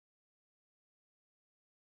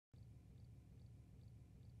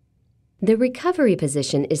The recovery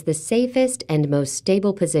position is the safest and most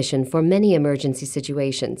stable position for many emergency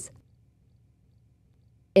situations.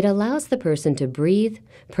 It allows the person to breathe,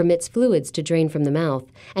 permits fluids to drain from the mouth,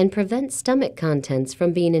 and prevents stomach contents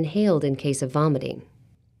from being inhaled in case of vomiting.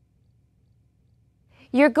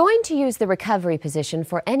 You're going to use the recovery position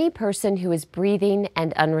for any person who is breathing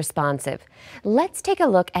and unresponsive. Let's take a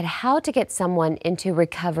look at how to get someone into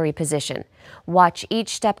recovery position. Watch each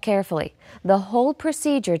step carefully. The whole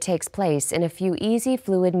procedure takes place in a few easy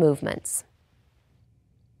fluid movements.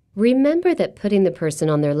 Remember that putting the person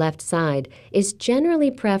on their left side is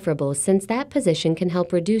generally preferable since that position can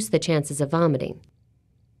help reduce the chances of vomiting.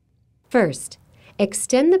 First,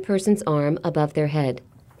 extend the person's arm above their head.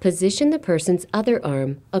 Position the person's other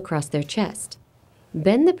arm across their chest.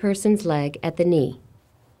 Bend the person's leg at the knee.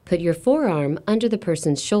 Put your forearm under the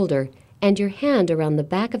person's shoulder and your hand around the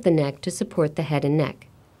back of the neck to support the head and neck.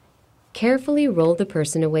 Carefully roll the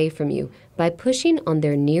person away from you by pushing on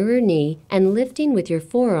their nearer knee and lifting with your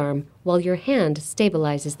forearm while your hand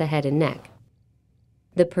stabilizes the head and neck.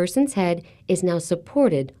 The person's head is now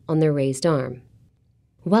supported on their raised arm.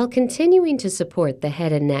 While continuing to support the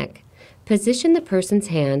head and neck, position the person's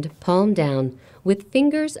hand palm down with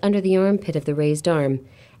fingers under the armpit of the raised arm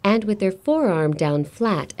and with their forearm down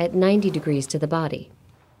flat at 90 degrees to the body.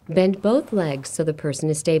 Bend both legs so the person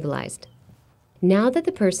is stabilized. Now that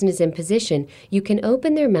the person is in position, you can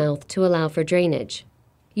open their mouth to allow for drainage.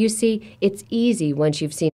 You see, it's easy once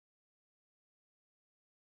you've seen.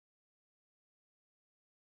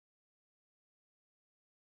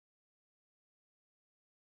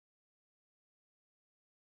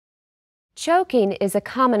 Choking is a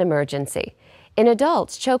common emergency. In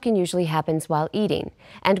adults, choking usually happens while eating,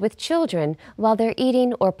 and with children, while they're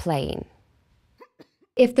eating or playing.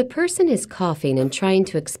 If the person is coughing and trying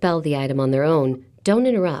to expel the item on their own, don't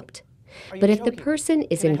interrupt. But if the person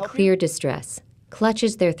is in clear distress,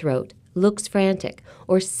 clutches their throat, looks frantic,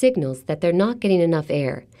 or signals that they're not getting enough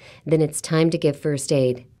air, then it's time to give first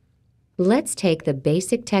aid. Let's take the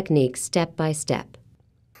basic technique step by step.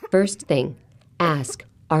 First thing, ask,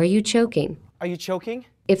 are you choking? Are you choking?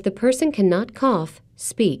 If the person cannot cough,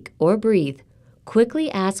 speak, or breathe, quickly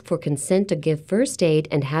ask for consent to give first aid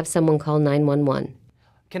and have someone call 911.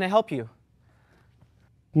 Can I help you?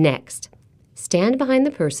 Next, stand behind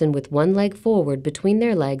the person with one leg forward between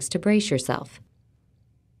their legs to brace yourself.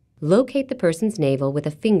 Locate the person's navel with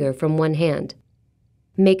a finger from one hand.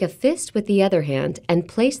 Make a fist with the other hand and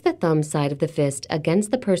place the thumb side of the fist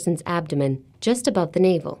against the person's abdomen just above the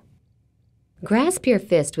navel. Grasp your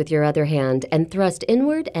fist with your other hand and thrust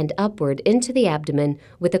inward and upward into the abdomen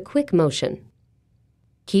with a quick motion.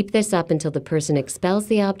 Keep this up until the person expels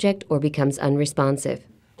the object or becomes unresponsive.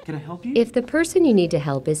 Can I help you? If the person you need to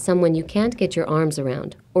help is someone you can't get your arms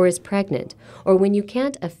around, or is pregnant, or when you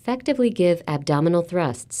can't effectively give abdominal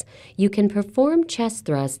thrusts, you can perform chest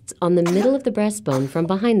thrusts on the middle of the breastbone from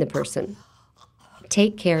behind the person.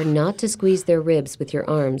 Take care not to squeeze their ribs with your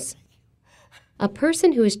arms. A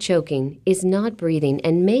person who is choking is not breathing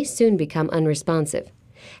and may soon become unresponsive.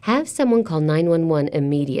 Have someone call 911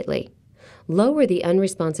 immediately. Lower the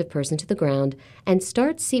unresponsive person to the ground and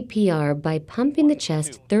start CPR by pumping the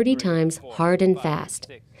chest 30 times hard and fast.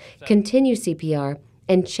 Continue CPR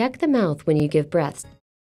and check the mouth when you give breaths.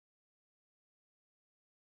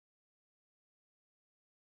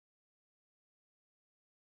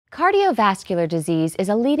 Cardiovascular disease is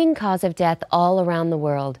a leading cause of death all around the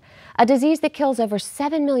world, a disease that kills over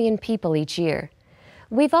 7 million people each year.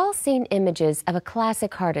 We've all seen images of a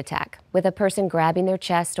classic heart attack, with a person grabbing their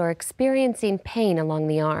chest or experiencing pain along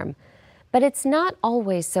the arm. But it's not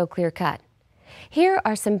always so clear-cut. Here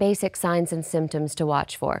are some basic signs and symptoms to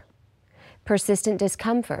watch for. Persistent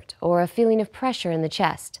discomfort or a feeling of pressure in the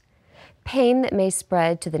chest. Pain that may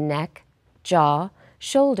spread to the neck, jaw,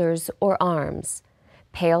 shoulders, or arms.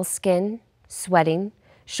 Pale skin, sweating,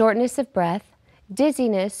 shortness of breath,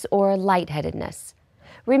 dizziness, or lightheadedness.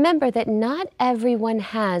 Remember that not everyone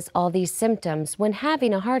has all these symptoms when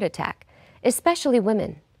having a heart attack, especially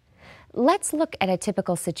women. Let's look at a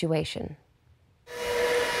typical situation.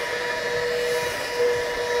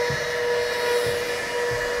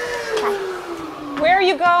 Where are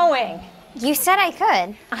you going? You said I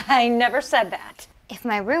could. I never said that. If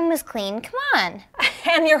my room was clean, come on.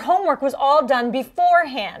 And your homework was all done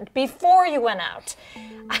beforehand, before you went out.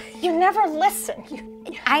 You never listen.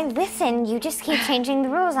 I listen, you just keep changing the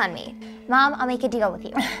rules on me. Mom, I'll make a deal with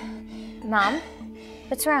you. Mom,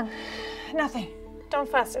 what's wrong? Nothing. Don't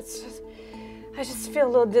fuss. I just feel a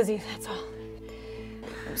little dizzy, that's all.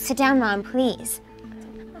 Sit down, Mom, please.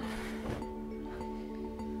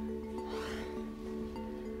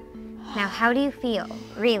 Now, how do you feel,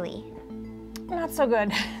 really? Not so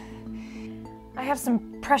good. I have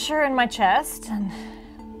some pressure in my chest and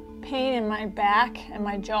pain in my back and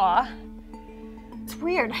my jaw. It's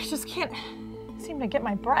weird, I just can't seem to get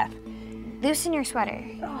my breath. Loosen your sweater,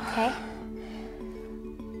 okay?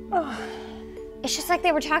 It's just like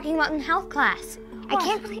they were talking about in health class. I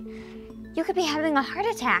can't believe you could be having a heart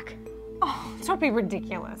attack. Oh, don't be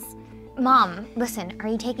ridiculous. Mom, listen, are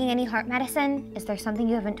you taking any heart medicine? Is there something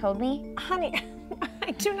you haven't told me? Honey,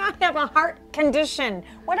 I do not have a heart condition.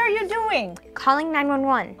 What are you doing? Calling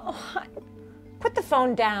 911. Oh, put the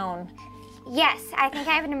phone down. Yes, I think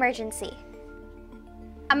I have an emergency.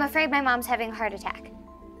 I'm afraid my mom's having a heart attack.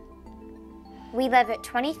 We live at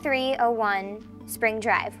 2301 Spring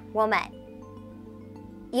Drive, Wilmette.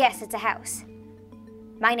 Yes, it's a house.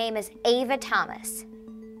 My name is Ava Thomas.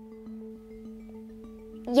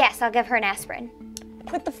 Yes, I'll give her an aspirin.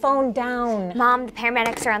 Put the phone down. Mom, the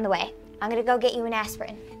paramedics are on the way. I'm gonna go get you an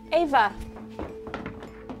aspirin. Ava.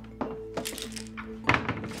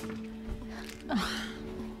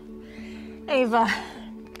 Ava,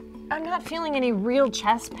 I'm not feeling any real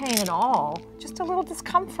chest pain at all. Just a little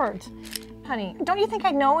discomfort. Honey, don't you think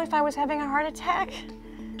I'd know if I was having a heart attack?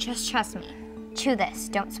 Just trust me. Chew this,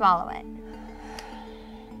 don't swallow it.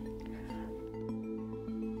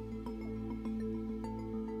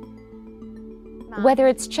 Whether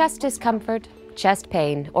it's chest discomfort, chest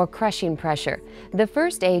pain, or crushing pressure, the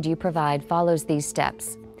first aid you provide follows these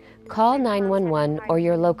steps. Call 911 or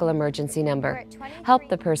your local emergency number. Help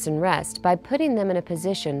the person rest by putting them in a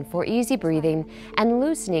position for easy breathing and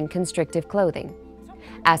loosening constrictive clothing.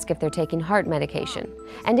 Ask if they're taking heart medication,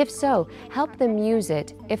 and if so, help them use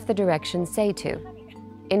it if the directions say to.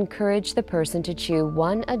 Encourage the person to chew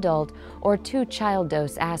 1 adult or 2 child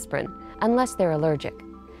dose aspirin, unless they're allergic.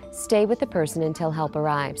 Stay with the person until help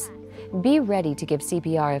arrives. Be ready to give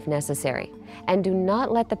CPR if necessary, and do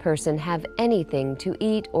not let the person have anything to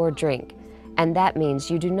eat or drink, and that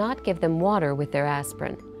means you do not give them water with their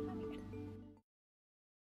aspirin.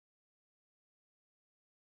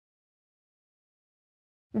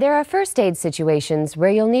 There are first aid situations where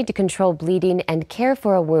you'll need to control bleeding and care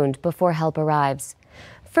for a wound before help arrives.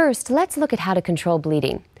 First, let's look at how to control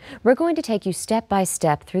bleeding. We're going to take you step by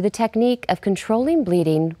step through the technique of controlling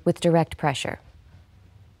bleeding with direct pressure.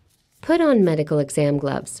 Put on medical exam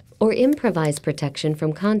gloves or improvise protection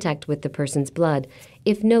from contact with the person's blood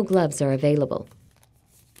if no gloves are available.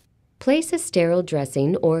 Place a sterile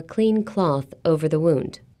dressing or clean cloth over the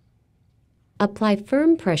wound. Apply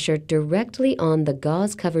firm pressure directly on the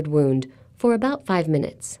gauze-covered wound for about 5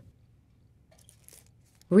 minutes.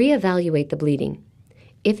 Reevaluate the bleeding.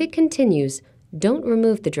 If it continues, don't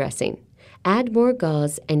remove the dressing. Add more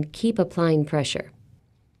gauze and keep applying pressure.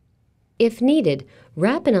 If needed,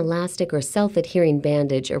 wrap an elastic or self-adhering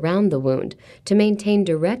bandage around the wound to maintain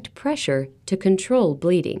direct pressure to control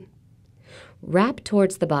bleeding. Wrap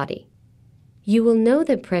towards the body. You will know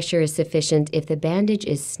that pressure is sufficient if the bandage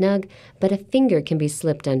is snug, but a finger can be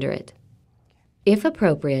slipped under it. If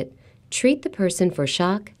appropriate, treat the person for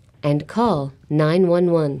shock and call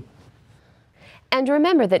 911. And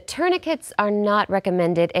remember that tourniquets are not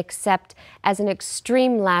recommended except as an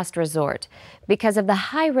extreme last resort because of the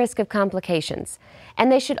high risk of complications,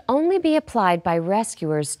 and they should only be applied by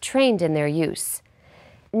rescuers trained in their use.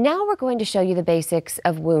 Now we're going to show you the basics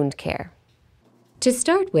of wound care. To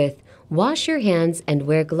start with, wash your hands and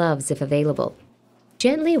wear gloves if available.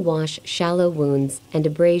 Gently wash shallow wounds and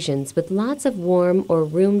abrasions with lots of warm or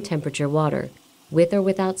room temperature water, with or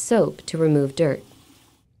without soap, to remove dirt.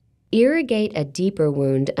 Irrigate a deeper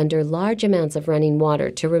wound under large amounts of running water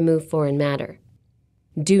to remove foreign matter.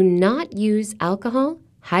 Do not use alcohol,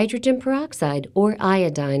 hydrogen peroxide, or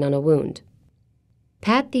iodine on a wound.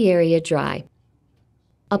 Pat the area dry.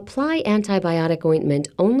 Apply antibiotic ointment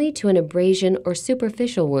only to an abrasion or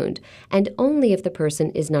superficial wound, and only if the person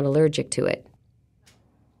is not allergic to it.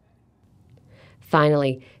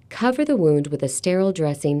 Finally, cover the wound with a sterile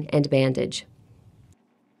dressing and bandage.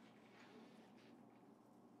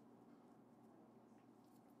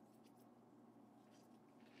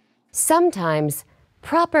 Sometimes,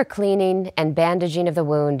 proper cleaning and bandaging of the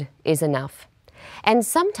wound is enough. And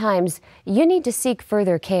sometimes, you need to seek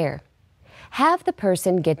further care. Have the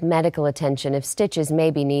person get medical attention if stitches may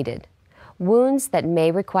be needed. Wounds that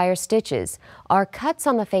may require stitches are cuts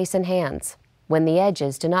on the face and hands, when the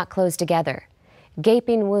edges do not close together,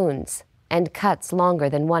 gaping wounds, and cuts longer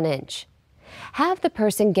than 1 inch. Have the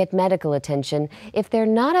person get medical attention if they're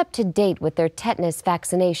not up to date with their tetanus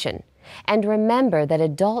vaccination, and remember that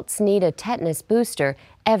adults need a tetanus booster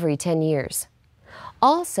every 10 years.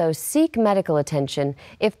 Also, seek medical attention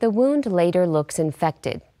if the wound later looks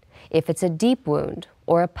infected, if it's a deep wound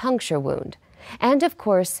or a puncture wound, And of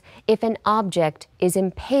course, if an object is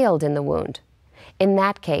impaled in the wound. In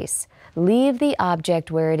that case, leave the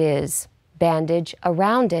object where it is, bandage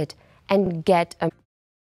around it, and get a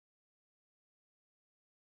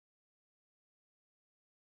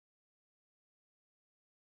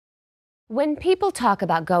When people talk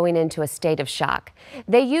about going into a state of shock,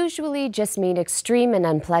 they usually just mean extreme and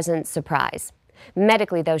unpleasant surprise.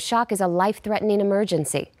 Medically, though, shock is a life-threatening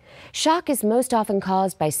emergency. Shock is most often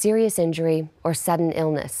caused by serious injury or sudden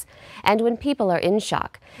illness. And when people are in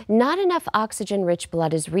shock, not enough oxygen-rich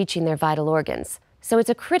blood is reaching their vital organs. So it's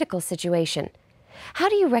a critical situation. How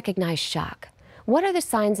do you recognize shock? What are the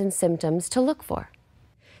signs and symptoms to look for?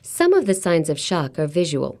 Some of the signs of shock are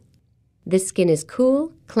visual. The skin is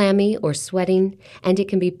cool, clammy, or sweating, and it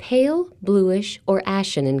can be pale, bluish, or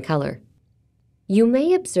ashen in color. You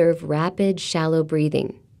may observe rapid, shallow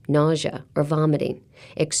breathing, nausea or vomiting,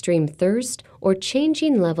 extreme thirst, or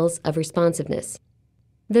changing levels of responsiveness.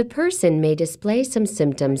 The person may display some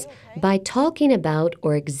symptoms by talking about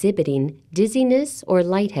or exhibiting dizziness or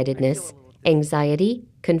lightheadedness, anxiety,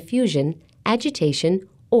 confusion, agitation,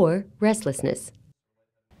 or restlessness.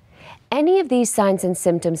 Any of these signs and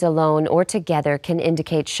symptoms alone or together can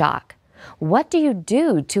indicate shock. What do you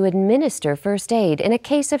do to administer first aid in a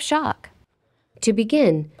case of shock? To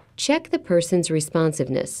begin, check the person's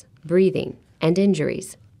responsiveness, breathing, and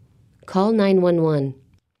injuries. Call 911.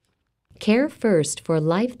 Care first for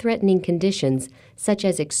life-threatening conditions such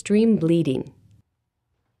as extreme bleeding.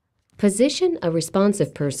 Position a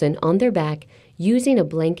responsive person on their back using a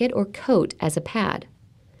blanket or coat as a pad.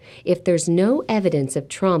 If there's no evidence of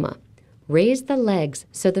trauma, raise the legs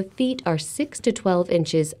so the feet are 6 to 12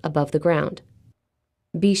 inches above the ground.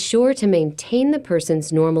 Be sure to maintain the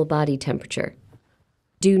person's normal body temperature.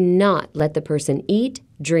 Do not let the person eat,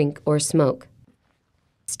 drink, or smoke.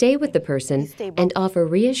 Stay with the person and offer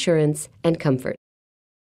reassurance and comfort.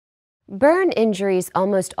 Burn injuries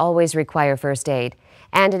almost always require first aid,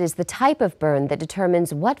 and it is the type of burn that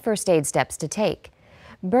determines what first aid steps to take.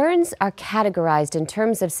 Burns are categorized in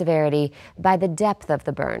terms of severity by the depth of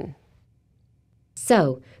the burn.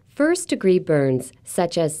 So, first-degree burns,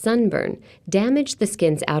 such as sunburn, damage the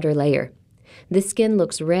skin's outer layer. The skin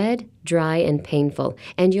looks red, dry, and painful,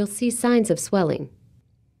 and you'll see signs of swelling.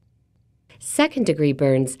 Second-degree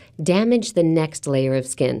burns damage the next layer of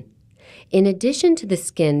skin. In addition to the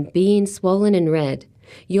skin being swollen and red,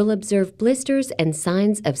 you'll observe blisters and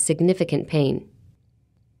signs of significant pain.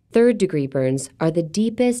 Third-degree burns are the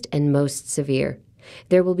deepest and most severe.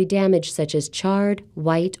 There will be damage such as charred,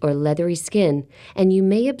 white, or leathery skin, and you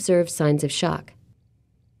may observe signs of shock.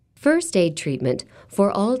 First aid treatment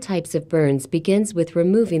for all types of burns begins with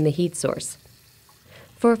removing the heat source.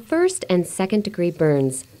 For first and second degree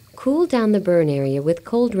burns, cool down the burn area with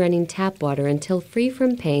cold running tap water until free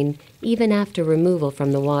from pain, even after removal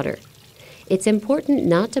from the water. It's important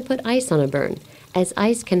not to put ice on a burn, as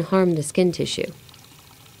ice can harm the skin tissue.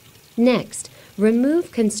 Next,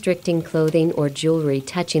 remove constricting clothing or jewelry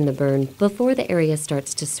touching the burn before the area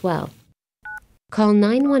starts to swell. Call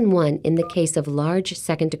 911 in the case of large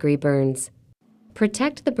second-degree burns.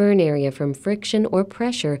 Protect the burn area from friction or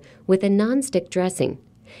pressure with a non-stick dressing.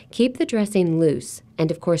 Keep the dressing loose,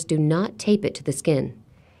 and of course do not tape it to the skin.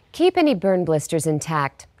 Keep any burn blisters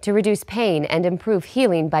intact to reduce pain and improve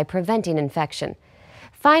healing by preventing infection.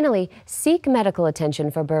 Finally, seek medical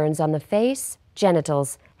attention for burns on the face,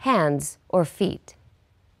 genitals, hands, or feet.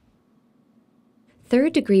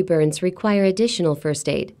 Third-degree burns require additional first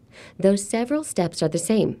aid, though several steps are the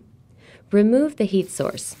same. Remove the heat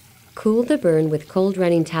source. Cool the burn with cold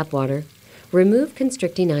running tap water. Remove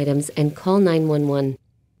constricting items and call 911.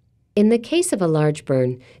 In the case of a large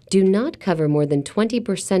burn, do not cover more than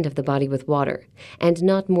 20% of the body with water, and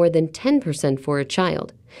not more than 10% for a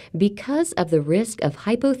child, because of the risk of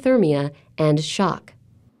hypothermia and shock.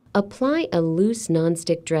 Apply a loose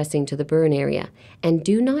nonstick dressing to the burn area, and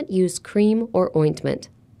do not use cream or ointment.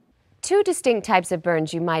 Two distinct types of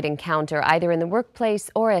burns you might encounter either in the workplace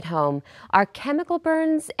or at home are chemical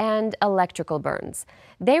burns and electrical burns.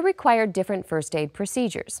 They require different first aid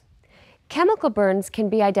procedures. Chemical burns can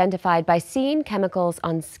be identified by seeing chemicals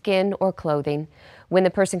on skin or clothing, when the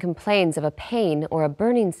person complains of a pain or a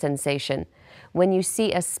burning sensation, when you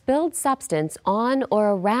see a spilled substance on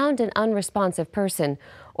or around an unresponsive person,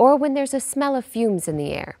 or when there's a smell of fumes in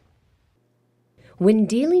the air. When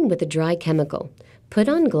dealing with a dry chemical, put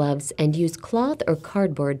on gloves and use cloth or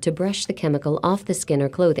cardboard to brush the chemical off the skin or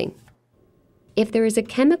clothing. If there is a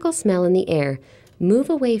chemical smell in the air, move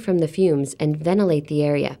away from the fumes and ventilate the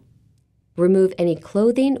area. Remove any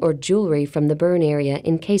clothing or jewelry from the burn area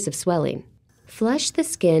in case of swelling. flush the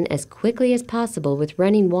skin as quickly as possible with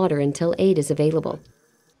running water until aid is available.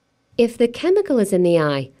 If the chemical is in the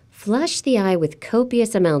eye, flush the eye with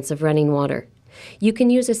copious amounts of running water. You can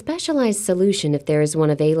use a specialized solution if there is one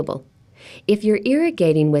available. If you're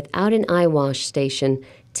irrigating without an eye wash station,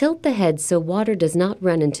 tilt the head so water does not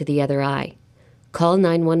run into the other eye. Call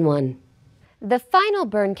 911. The final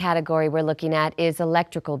burn category we're looking at is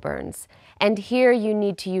electrical burns, and here you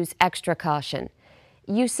need to use extra caution.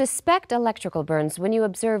 You suspect electrical burns when you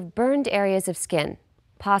observe burned areas of skin,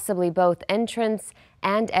 possibly both entrance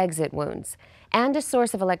and exit wounds, and a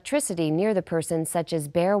source of electricity near the person such as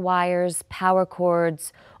bare wires, power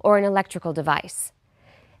cords, or an electrical device.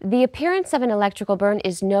 The appearance of an electrical burn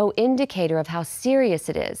is no indicator of how serious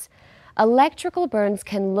it is. Electrical burns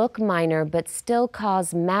can look minor but still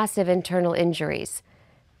cause massive internal injuries.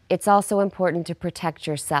 It's also important to protect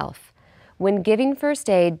yourself. When giving first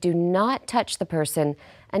aid, do not touch the person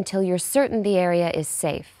until you're certain the area is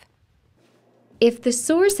safe. If the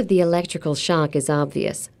source of the electrical shock is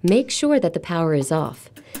obvious, make sure that the power is off.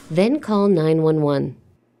 Then call 911.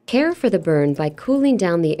 Care for the burn by cooling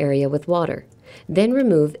down the area with water. Then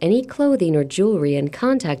remove any clothing or jewelry in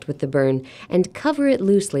contact with the burn and cover it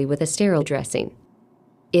loosely with a sterile dressing.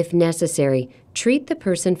 If necessary, treat the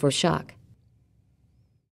person for shock.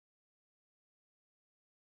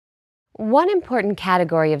 One important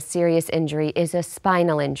category of serious injury is a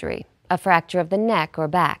spinal injury, a fracture of the neck or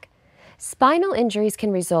back. Spinal injuries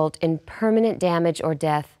can result in permanent damage or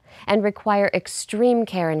death and require extreme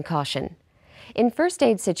care and caution. In first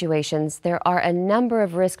aid situations, there are a number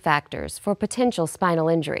of risk factors for potential spinal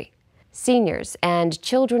injury. Seniors and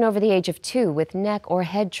children over the age of 2 with neck or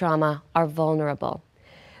head trauma are vulnerable.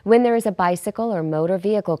 When there is a bicycle or motor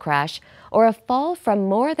vehicle crash, or a fall from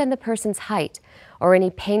more than the person's height, or any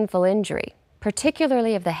painful injury,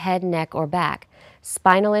 particularly of the head, neck, or back,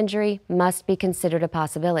 spinal injury must be considered a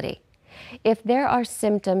possibility. If there are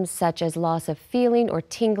symptoms such as loss of feeling or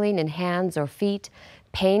tingling in hands or feet,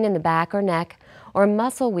 pain in the back or neck, or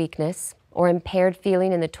muscle weakness, or impaired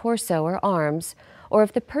feeling in the torso or arms, or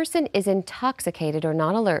if the person is intoxicated or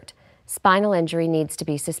not alert, spinal injury needs to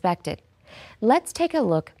be suspected. Let's take a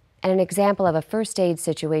look at an example of a first aid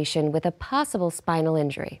situation with a possible spinal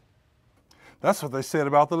injury. That's what they said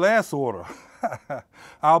about the last order.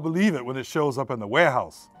 I'll believe it when it shows up in the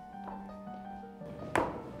warehouse.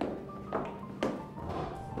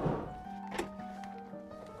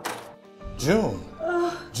 June.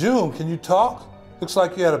 June, can you talk? Looks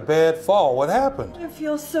like you had a bad fall. What happened? I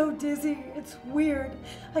feel so dizzy. It's weird.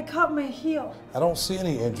 I caught my heel. I don't see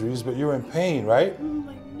any injuries, but you're in pain, right?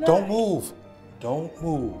 My neck. Don't move. Don't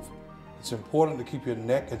move. It's important to keep your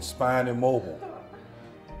neck and spine immobile.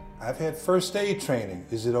 I've had first aid training.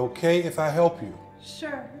 Is it okay if I help you?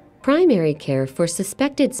 Sure. Primary care for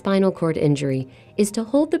suspected spinal cord injury is to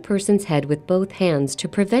hold the person's head with both hands to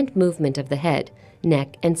prevent movement of the head,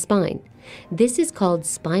 neck, and spine. This is called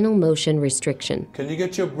spinal motion restriction. Can you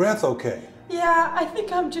get your breath okay? Yeah, I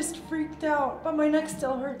think I'm just freaked out, but my neck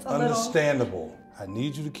still hurts a little. Understandable. I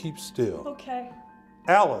need you to keep still. Okay.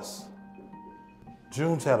 Alice,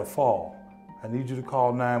 June's had a fall. I need you to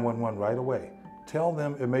call 911 right away. Tell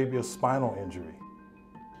them it may be a spinal injury.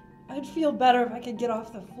 I'd feel better if I could get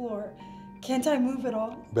off the floor. Can't I move at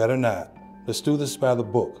all? Better not. Let's do this by the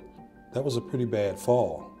book. That was a pretty bad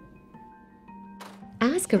fall.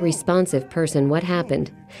 Ask a responsive person what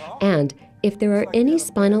happened and if there are any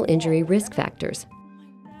spinal injury risk factors.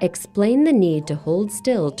 Explain the need to hold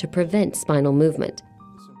still to prevent spinal movement.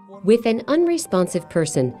 With an unresponsive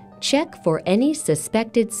person, check for any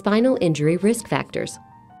suspected spinal injury risk factors.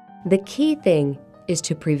 The key thing is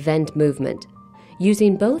to prevent movement.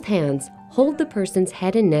 Using both hands, hold the person's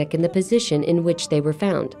head and neck in the position in which they were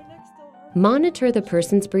found. Monitor the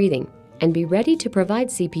person's breathing and be ready to provide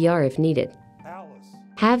CPR if needed.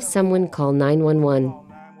 Have someone call 911.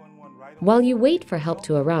 While you wait for help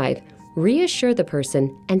to arrive, reassure the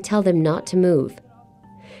person and tell them not to move.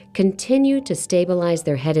 Continue to stabilize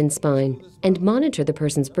their head and spine and monitor the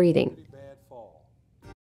person's breathing.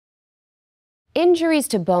 Injuries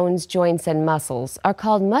to bones, joints, and muscles are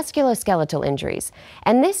called musculoskeletal injuries,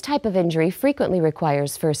 and this type of injury frequently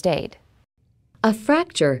requires first aid. A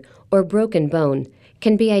fracture or broken bone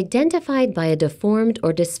can be identified by a deformed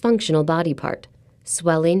or dysfunctional body part,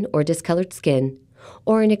 swelling or discolored skin,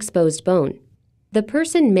 or an exposed bone. The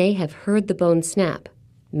person may have heard the bone snap,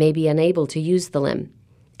 may be unable to use the limb,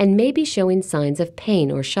 and may be showing signs of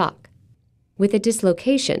pain or shock. With a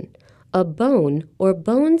dislocation, a bone or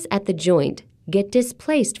bones at the joint get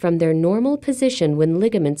displaced from their normal position when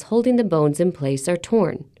ligaments holding the bones in place are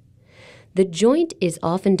torn. The joint is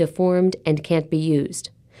often deformed and can't be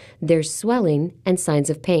used. There's swelling and signs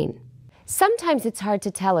of pain. Sometimes it's hard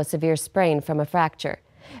to tell a severe sprain from a fracture,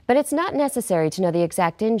 but it's not necessary to know the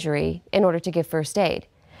exact injury in order to give first aid.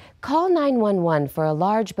 Call 911 for a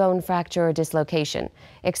large bone fracture or dislocation,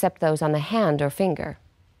 except those on the hand or finger.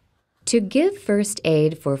 To give first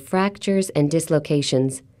aid for fractures and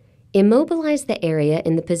dislocations, immobilize the area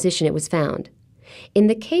in the position it was found. In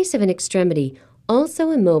the case of an extremity,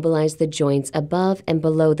 also immobilize the joints above and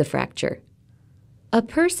below the fracture. A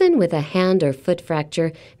person with a hand or foot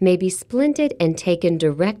fracture may be splinted and taken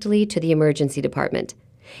directly to the emergency department.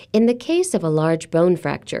 In the case of a large bone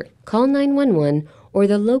fracture, call 911 or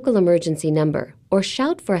the local emergency number, or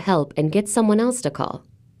shout for help and get someone else to call.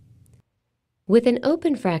 With an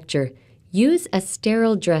open fracture, use a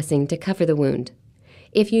sterile dressing to cover the wound.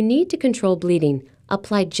 If you need to control bleeding,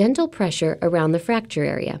 apply gentle pressure around the fracture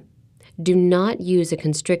area. Do not use a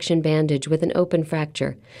constriction bandage with an open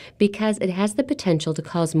fracture because it has the potential to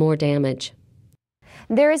cause more damage.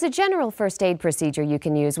 There is a general first aid procedure you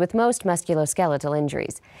can use with most musculoskeletal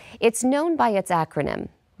injuries. It's known by its acronym,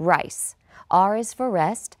 RICE. R is for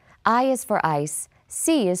rest, I is for ice,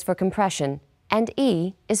 C is for compression, and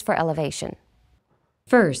E is for elevation.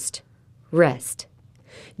 First, rest.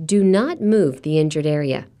 Do not move the injured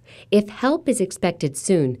area. If help is expected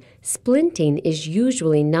soon, splinting is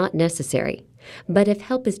usually not necessary. But if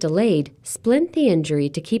help is delayed, splint the injury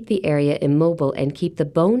to keep the area immobile and keep the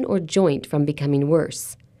bone or joint from becoming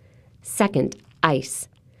worse. Second, ice.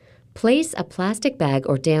 Place a plastic bag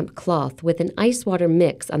or damp cloth with an ice water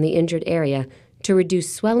mix on the injured area to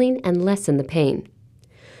reduce swelling and lessen the pain.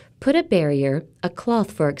 Put a barrier, a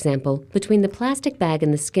cloth for example, between the plastic bag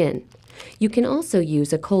and the skin. You can also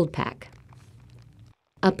use a cold pack.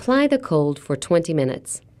 Apply the cold for 20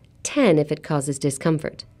 minutes, 10 if it causes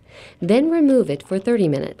discomfort. Then remove it for 30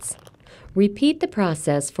 minutes. Repeat the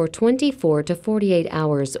process for 24 to 48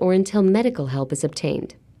 hours or until medical help is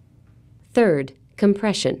obtained. Third,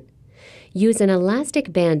 compression. Use an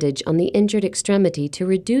elastic bandage on the injured extremity to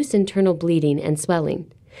reduce internal bleeding and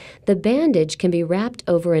swelling. The bandage can be wrapped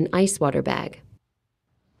over an ice water bag.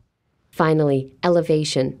 Finally,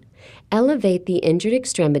 elevation. Elevate the injured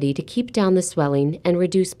extremity to keep down the swelling and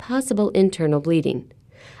reduce possible internal bleeding.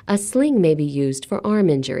 A sling may be used for arm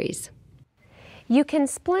injuries. You can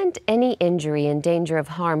splint any injury in danger of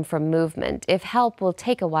harm from movement if help will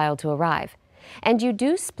take a while to arrive. And you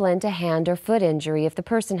do splint a hand or foot injury if the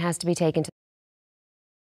person has to be taken to.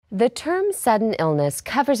 The term sudden illness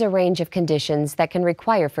covers a range of conditions that can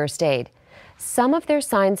require first aid. Some of their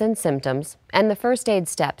signs and symptoms and the first aid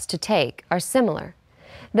steps to take are similar.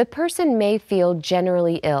 The person may feel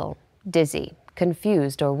generally ill, dizzy,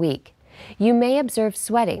 confused, or weak. You may observe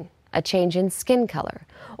sweating, a change in skin color,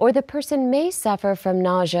 or the person may suffer from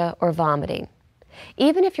nausea or vomiting.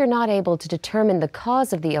 Even if you're not able to determine the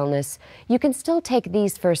cause of the illness, you can still take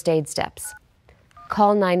these first aid steps.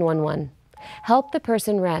 Call 911. Help the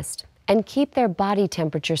person rest and keep their body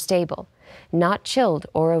temperature stable, not chilled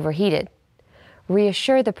or overheated.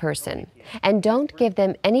 Reassure the person and don't give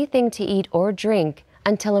them anything to eat or drink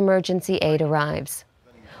until emergency aid arrives.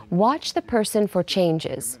 Watch the person for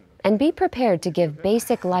changes and be prepared to give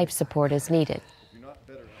basic life support as needed.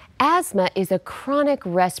 Asthma is a chronic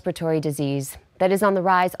respiratory disease that is on the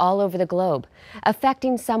rise all over the globe,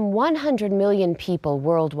 affecting some 100 million people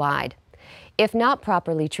worldwide. If not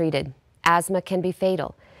properly treated, asthma can be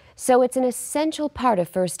fatal, so it's an essential part of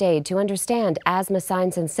first aid to understand asthma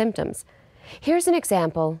signs and symptoms. Here's an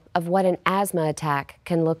example of what an asthma attack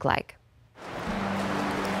can look like.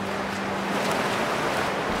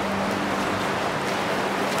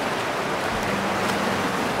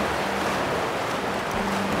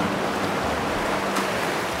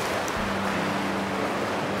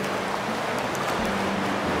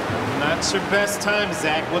 Not your best time,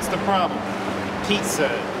 Zach. What's the problem? Pizza,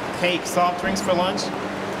 cake, soft drinks for lunch?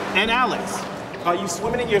 And Alex, are you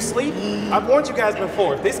swimming in your sleep? I've warned you guys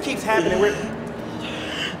before. If this keeps happening, we're...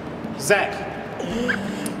 Zach.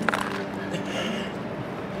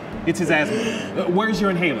 It's his asthma. Where's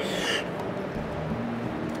your inhaler?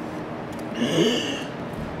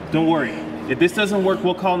 Don't worry. If this doesn't work,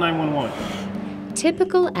 we'll call 911.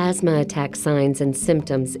 Typical asthma attack signs and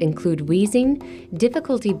symptoms include wheezing,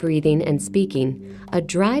 difficulty breathing and speaking, a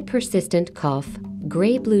dry, persistent cough,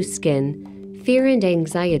 gray-blue skin, fear and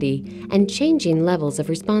anxiety, and changing levels of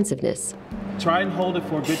responsiveness. Try and hold it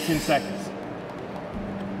for a good 10 seconds.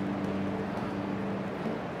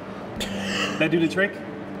 That do the trick?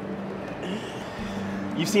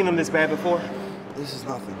 You've seen them this bad before? This is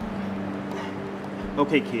nothing.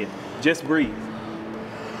 Okay, kid. Just breathe.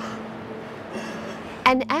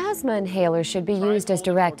 An asthma inhaler should be used as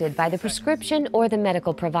directed by the prescription or the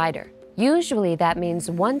medical provider. Usually that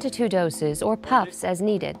means 1 to 2 doses or puffs as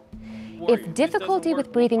needed. If difficulty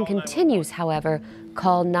with breathing continues, however,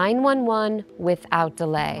 call 911 without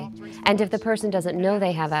delay. And if the person doesn't know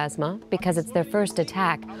they have asthma because it's their first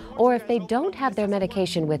attack, or if they don't have their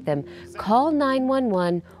medication with them, call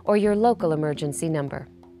 911 or your local emergency number.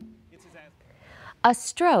 A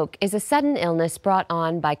stroke is a sudden illness brought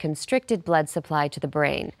on by constricted blood supply to the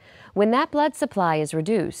brain. When that blood supply is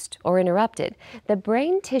reduced or interrupted, the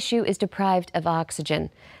brain tissue is deprived of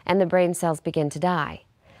oxygen and the brain cells begin to die.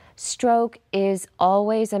 Stroke is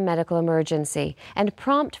always a medical emergency, and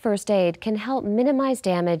prompt first aid can help minimize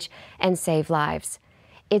damage and save lives.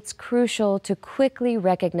 It's crucial to quickly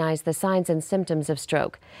recognize the signs and symptoms of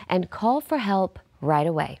stroke and call for help right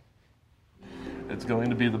away. It's going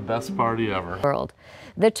to be the best party ever.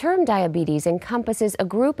 The term diabetes encompasses a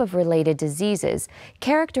group of related diseases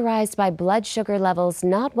characterized by blood sugar levels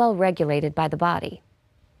not well regulated by the body.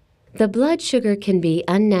 The blood sugar can be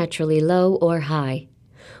unnaturally low or high.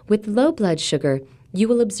 With low blood sugar, you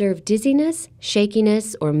will observe dizziness,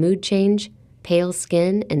 shakiness, or mood change, pale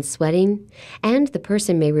skin and sweating, and the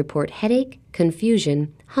person may report headache,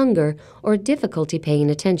 confusion, hunger, or difficulty paying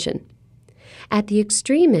attention. At the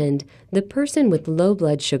extreme end, the person with low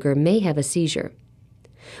blood sugar may have a seizure.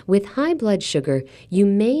 With high blood sugar, you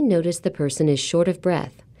may notice the person is short of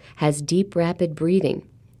breath, has deep, rapid breathing,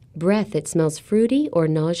 breath that smells fruity, or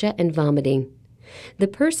nausea and vomiting. The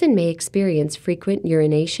person may experience frequent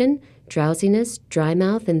urination, drowsiness, dry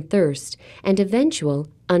mouth and thirst, and eventual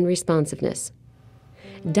unresponsiveness.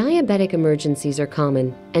 Diabetic emergencies are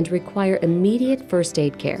common and require immediate first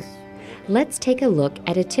aid care. Let's take a look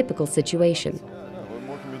at a typical situation. What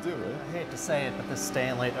more can we do, right? I hate to say it, but this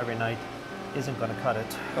staying late every night isn't going to cut it.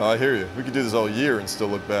 Oh, I hear you. We could do this all year and still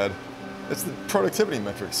look bad. It's the productivity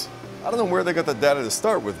metrics. I don't know where they got that data to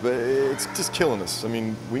start with, but it's just killing us. I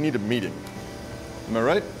mean, we need a meeting. Am I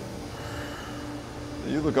right?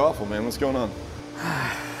 You look awful, man. What's going on?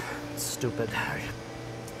 Stupid.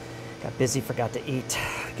 Got busy, forgot to eat.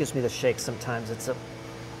 Gives me the shakes sometimes. It's a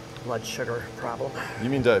blood sugar problem. You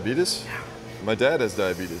mean diabetes? My dad has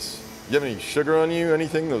diabetes. You have any sugar on you,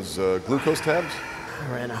 anything? Those glucose tabs?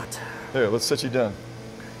 I ran out. Here, let's set you down.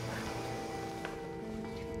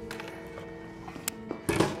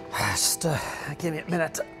 Just give me a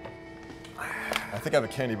minute. I think I have a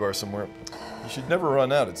candy bar somewhere. You should never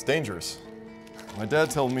run out. It's dangerous. My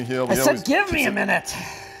dad told me I said give me a minute.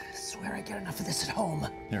 I swear I get enough of this at home.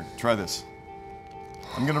 Here, try this.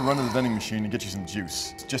 I'm gonna run to the vending machine and get you some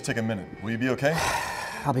juice. Just take a minute. Will you be okay?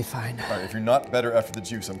 I'll be fine. All right, if you're not better after the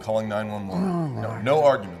juice, I'm calling 911. No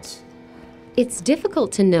arguments. It's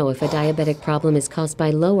difficult to know if a diabetic problem is caused by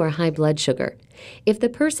low or high blood sugar. If the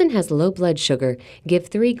person has low blood sugar, give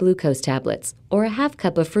 3 glucose tablets or a half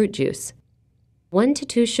cup of fruit juice, 1 to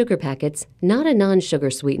 2 sugar packets, not a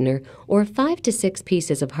non-sugar sweetener, or 5 to 6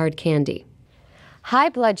 pieces of hard candy. High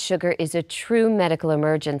blood sugar is a true medical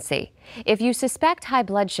emergency. If you suspect high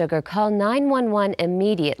blood sugar, call 911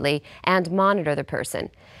 immediately and monitor the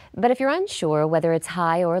person. But if you're unsure whether it's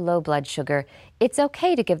high or low blood sugar, it's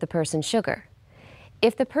okay to give the person sugar.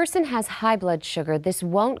 If the person has high blood sugar, this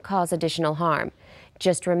won't cause additional harm.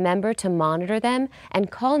 Just remember to monitor them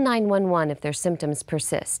and call 911 if their symptoms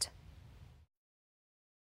persist.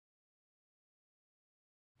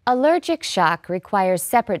 Allergic shock requires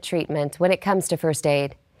separate treatment when it comes to first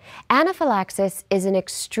aid. Anaphylaxis is an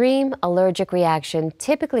extreme allergic reaction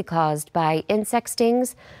typically caused by insect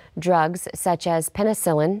stings, drugs such as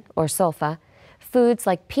penicillin or sulfa, foods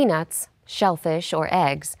like peanuts, shellfish, or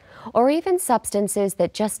eggs, or even substances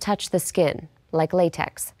that just touch the skin, like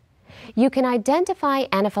latex. You can identify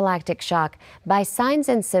anaphylactic shock by signs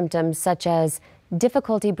and symptoms such as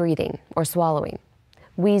difficulty breathing or swallowing,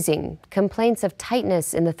 wheezing, complaints of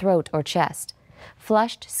tightness in the throat or chest,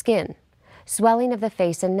 flushed skin, swelling of the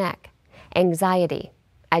face and neck, anxiety,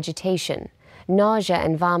 agitation, nausea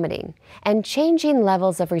and vomiting, and changing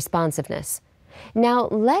levels of responsiveness. Now,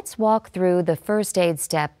 let's walk through the first aid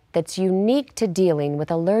step that's unique to dealing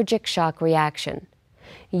with allergic shock reaction,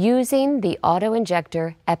 using the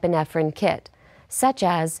auto-injector epinephrine kit, such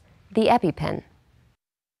as the EpiPen.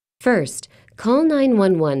 First, call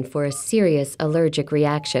 911 for a serious allergic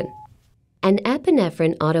reaction. An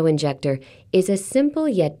epinephrine auto-injector is a simple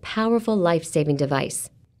yet powerful life-saving device.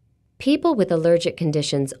 People with allergic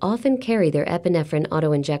conditions often carry their epinephrine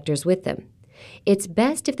auto-injectors with them. It's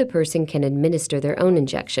best if the person can administer their own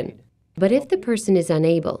injection. But if the person is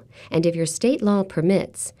unable, and if your state law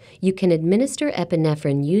permits, you can administer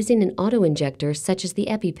epinephrine using an auto-injector such as the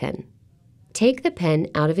EpiPen. Take the pen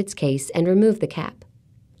out of its case and remove the cap.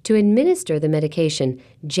 To administer the medication,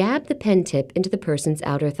 jab the pen tip into the person's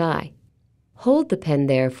outer thigh. Hold the pen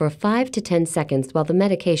there for 5 to 10 seconds while the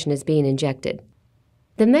medication is being injected.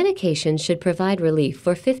 The medication should provide relief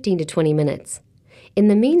for 15 to 20 minutes. In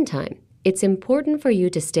the meantime, it's important for you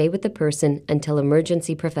to stay with the person until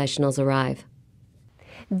emergency professionals arrive.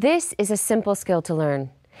 This is a simple skill to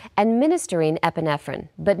learn, administering epinephrine,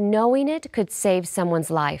 but knowing it could save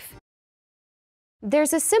someone's life.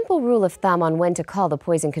 There's a simple rule of thumb on when to call the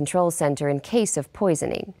Poison Control Center in case of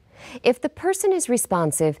poisoning. If the person is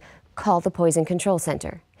responsive, call the Poison Control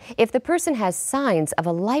Center. If the person has signs of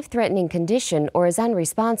a life-threatening condition or is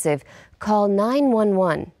unresponsive, call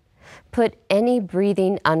 911. Put any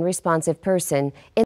breathing, unresponsive person in